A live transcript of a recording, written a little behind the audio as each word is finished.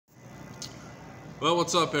Well,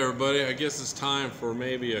 what's up, everybody? I guess it's time for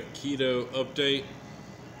maybe a keto update.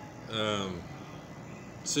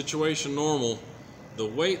 Situation normal. The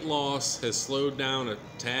weight loss has slowed down a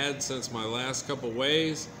tad since my last couple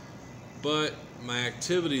weighs, but my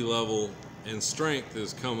activity level and strength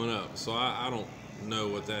is coming up. So I don't know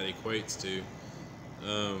what that equates to.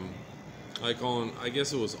 I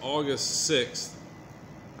guess it was August 6th,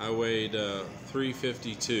 I weighed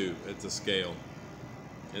 352 at the scale.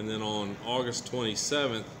 And then on August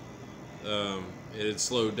 27th, it had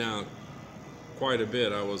slowed down quite a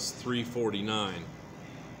bit. I was 349.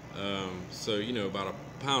 So, about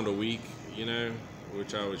a pound a week,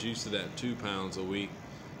 which I was used to that 2 pounds a week.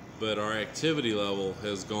 But our activity level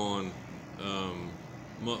has gone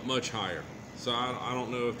much higher. So I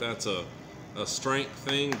don't know if that's a strength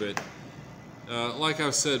thing, but like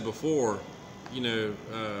I've said before,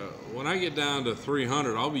 when I get down to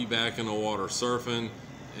 300, I'll be back in the water surfing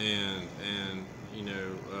and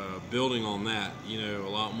building on that, a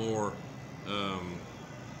lot more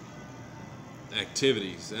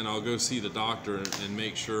activities, and I'll go see the doctor and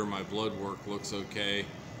make sure my blood work looks okay,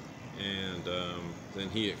 and then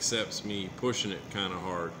he accepts me pushing it kind of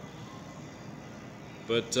hard.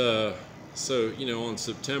 But so on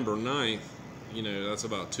September 9th, that's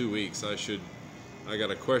about 2 weeks, I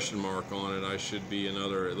got a question mark on it. I should be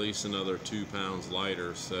at least another 2 pounds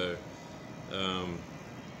lighter. So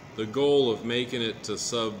the goal of making it to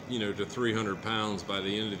to 300 pounds by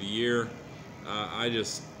the end of the year, I'm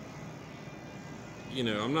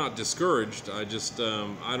not discouraged. I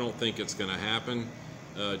don't think it's going to happen,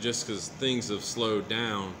 just because things have slowed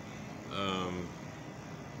down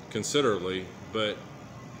considerably, but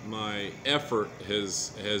my effort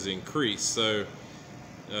has increased. So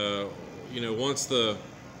once the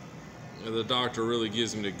doctor really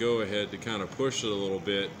gives me the go ahead to kind of push it a little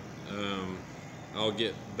bit, I'll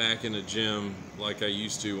get back in the gym like I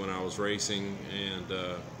used to when I was racing, and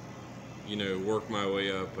work my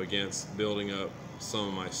way up against building up some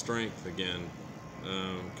of my strength again,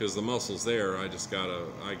 because the muscle's there. I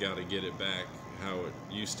gotta get it back how it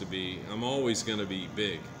used to be. I'm always going to be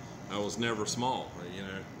big. I was never small,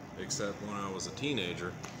 except when I was a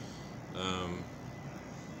teenager.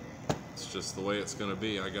 It's just the way it's going to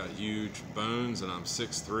be. I got huge bones and I'm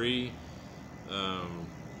 6'3".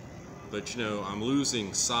 But I'm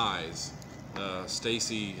losing size.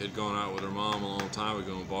 Stacy had gone out with her mom a long time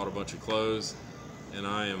ago and bought a bunch of clothes, and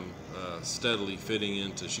I am steadily fitting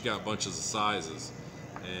into. She got bunches of sizes,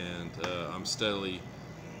 and I'm steadily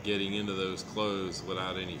getting into those clothes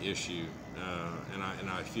without any issue, and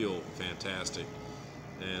I feel fantastic.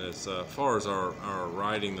 And as far as our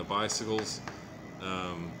riding the bicycles,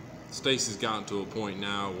 Stacy's gotten to a point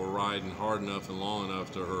now we're riding hard enough and long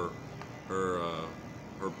enough to her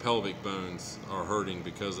pelvic bones are hurting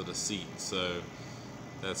because of the seat. So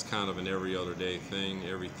that's kind of an every other day thing,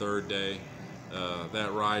 every third day.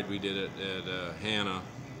 That ride we did at Hannah,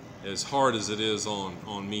 as hard as it is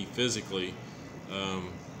on me physically,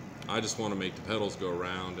 I just want to make the pedals go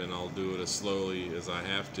around, and I'll do it as slowly as I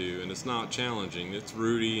have to. And it's not challenging. It's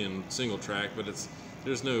rooty and single track, but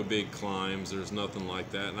there's no big climbs. There's nothing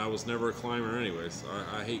like that. And I was never a climber anyways.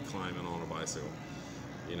 I hate climbing on a bicycle.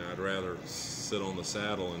 I'd rather sit on the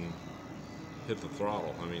saddle and hit the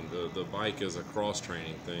throttle. I mean, the bike is a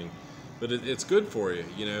cross-training thing, but it's good for you.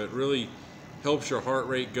 It really helps your heart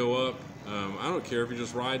rate go up. I don't care if you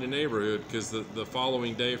just ride the neighborhood, because the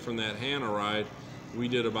following day from that Hannah ride, we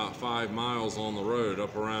did about 5 miles on the road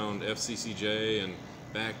up around FCCJ and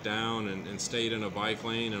back down, and stayed in a bike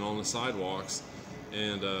lane and on the sidewalks,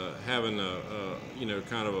 and having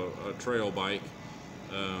kind of a trail bike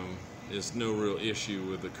is no real issue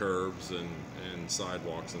with the curbs and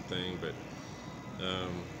sidewalks and thing. But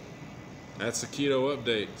that's the keto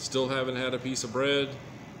update. Still haven't had a piece of bread,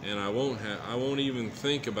 and I won't even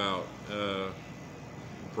think about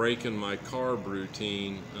breaking my carb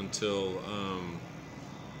routine until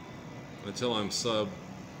I'm sub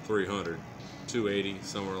 300, 280,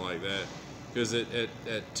 somewhere like that. Because at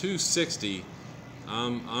 260,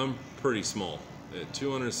 I'm pretty small. At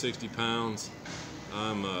 260 pounds,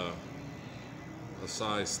 I'm a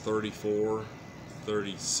size 34,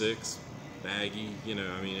 36, baggy.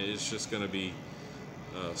 It's just going to be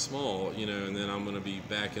small, and then I'm going to be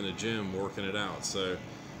back in the gym working it out. So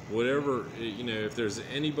whatever, if there's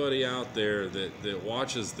anybody out there that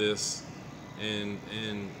watches this and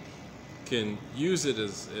can use it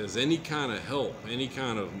as any kind of help, any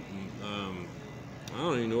kind of I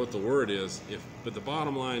don't even know what the word is, but the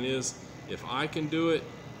bottom line is, if I can do it,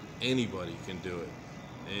 anybody can do it.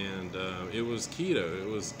 And it was keto. It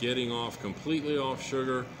was getting completely off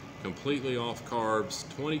sugar, completely off carbs,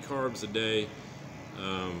 20 carbs a day,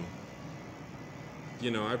 You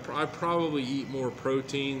know, I probably eat more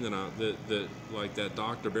protein than that like that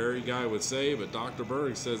Dr. Berry guy would say, but Dr.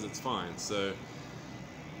 Berg says it's fine. So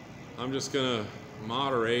I'm just gonna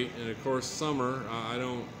moderate. And of course, summer I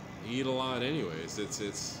don't eat a lot anyways.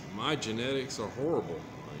 It's my genetics are horrible,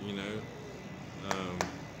 you know.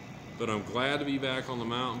 But I'm glad to be back on the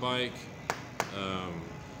mountain bike.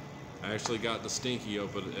 I actually got the Stinky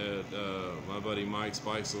up at my buddy Mike's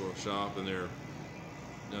bicycle shop, and they're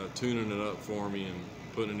tuning it up for me and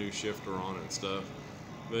putting a new shifter on it and stuff.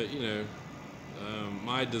 But you know,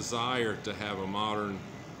 my desire to have a modern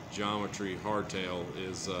geometry hardtail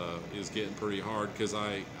is getting pretty hard, because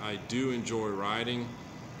I do enjoy riding,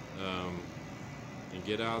 and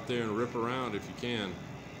get out there and rip around if you can.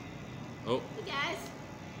 Oh. Hey guys,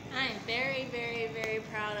 I am very, very, very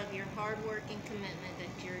proud of your hard work and commitment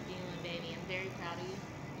that you're doing, baby. I'm very proud of you.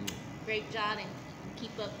 Great job, and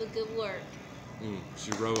keep up the good work.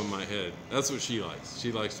 She's rubbing my head. That's what she likes.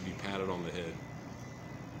 She likes to be patted on the head.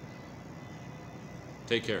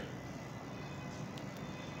 Take care.